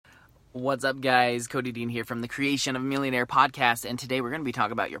What's up, guys? Cody Dean here from the Creation of a Millionaire podcast, and today we're going to be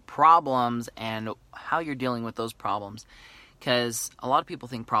talking about your problems and how you're dealing with those problems. Because a lot of people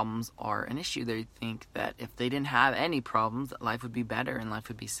think problems are an issue. They think that if they didn't have any problems, that life would be better and life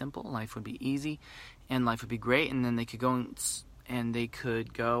would be simple, life would be easy, and life would be great, and then they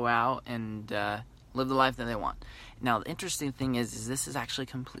could go out and live the life that they want. Now, the interesting thing is this is actually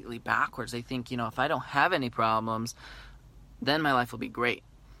completely backwards. They think, if I don't have any problems, then my life will be great.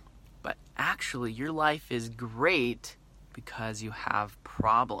 But actually, your life is great because you have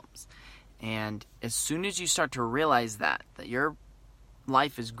problems. And as soon as you start to realize that your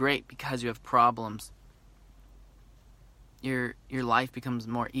life is great because you have problems, your life becomes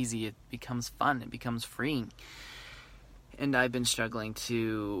more easy, it becomes fun, it becomes freeing. And I've been struggling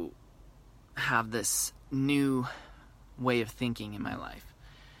to have this new way of thinking in my life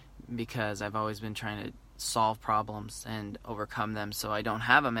because I've always been trying to solve problems and overcome them so I don't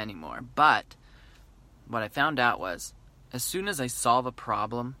have them anymore. But what I found out was as soon as I solve a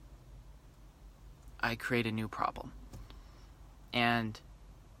problem, I create a new problem. And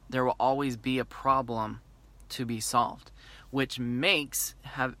there will always be a problem to be solved, which makes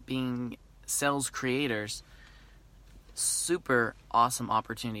being sales creators super awesome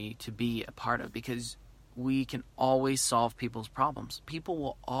opportunity to be a part of, because we can always solve people's problems. People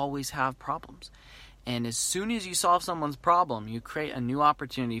will always have problems. And as soon as you solve someone's problem, you create a new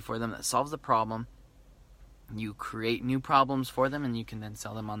opportunity for them that solves the problem. You create new problems for them, and you can then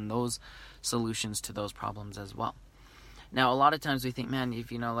sell them on those solutions to those problems as well. Now, a lot of times we think, man, if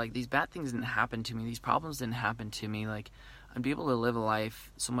these bad things didn't happen to me, these problems didn't happen to me, I'd be able to live a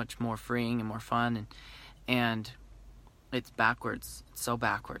life so much more freeing and more fun. And it's backwards. It's so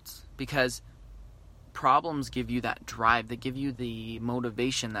backwards. Because problems give you that drive. They give you the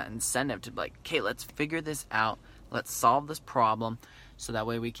motivation, that incentive to be like, okay, let's figure this out. Let's solve this problem so that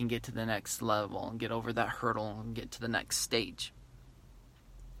way we can get to the next level and get over that hurdle and get to the next stage.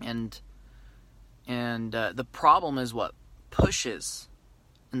 And the problem is what pushes,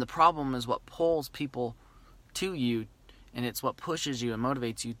 and the problem is what pulls people to you, and it's what pushes you and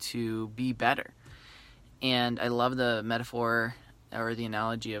motivates you to be better. And I love the metaphor or the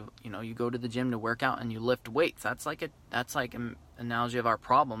analogy of, you go to the gym to work out and you lift weights. That's like an analogy of our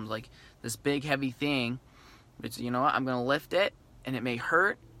problems, like this big heavy thing. It's, I'm going to lift it, and it may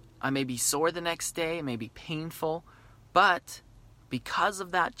hurt. I may be sore the next day. It may be painful. But because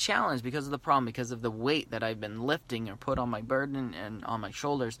of that challenge, because of the problem, because of the weight that I've been lifting or put on my burden and on my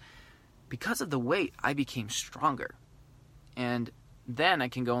shoulders, because of the weight, I became stronger. And then I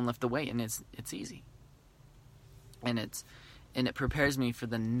can go and lift the weight, and it's easy. And it prepares me for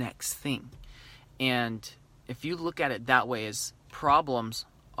the next thing. And if you look at it that way, as problems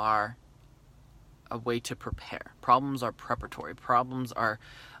are a way to prepare. Problems are preparatory. Problems are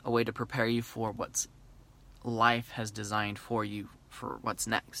a way to prepare you for what life has designed for you, for what's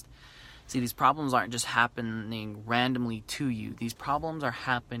next. See, these problems aren't just happening randomly to you. These problems are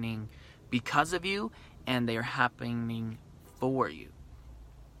happening because of you, and they are happening for you.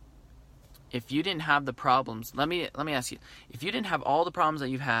 If you didn't have the problems, let me ask you, if you didn't have all the problems that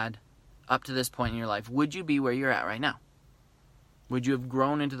you've had up to this point in your life, would you be where you're at right now? Would you have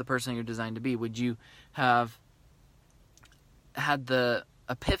grown into the person you're designed to be? Would you have had the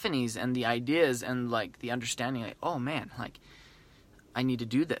epiphanies and the ideas and the understanding, oh man, I need to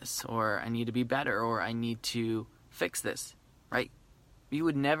do this, or I need to be better, or I need to fix this, right? You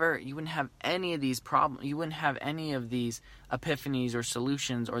wouldn't have any of these problems. You wouldn't have any of these epiphanies or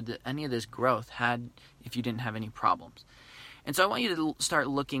solutions or any of this growth if you didn't have any problems. And so I want you to start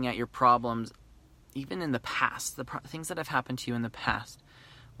looking at your problems, even in the past, the things that have happened to you in the past,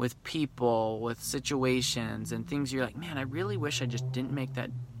 with people, with situations, and things you're like, man, I really wish I just didn't make that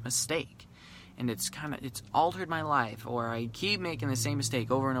mistake. And it's altered my life, or I keep making the same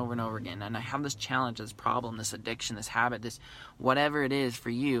mistake over and over and over again, and I have this challenge, this problem, this addiction, this habit, this whatever it is for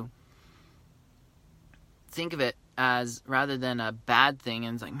you. Think of it as, rather than a bad thing,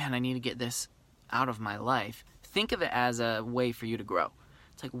 and it's like, man, I need to get this out of my life. Think of it as a way for you to grow.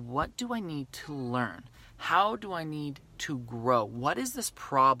 It's like, what do I need to learn? How do I need to grow? What is this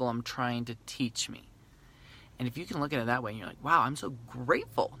problem trying to teach me? And if you can look at it that way, and you're like, wow, I'm so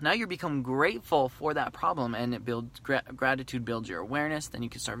grateful. Now you become grateful for that problem, and it builds gratitude, builds your awareness. Then you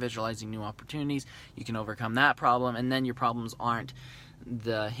can start visualizing new opportunities. You can overcome that problem, and then your problems aren't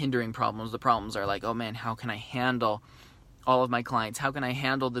the hindering problems. The problems are like, oh man, how can I handle all of my clients? How can I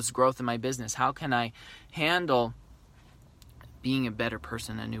handle this growth in my business? How can I handle being a better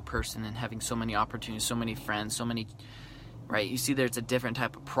person, a new person, and having so many opportunities, so many friends, so many right? You see there's a different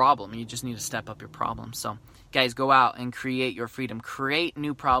type of problem. You just need to step up your problem. So, guys, go out and create your freedom. Create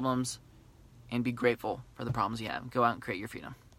new problems and be grateful for the problems you have. Go out and create your freedom.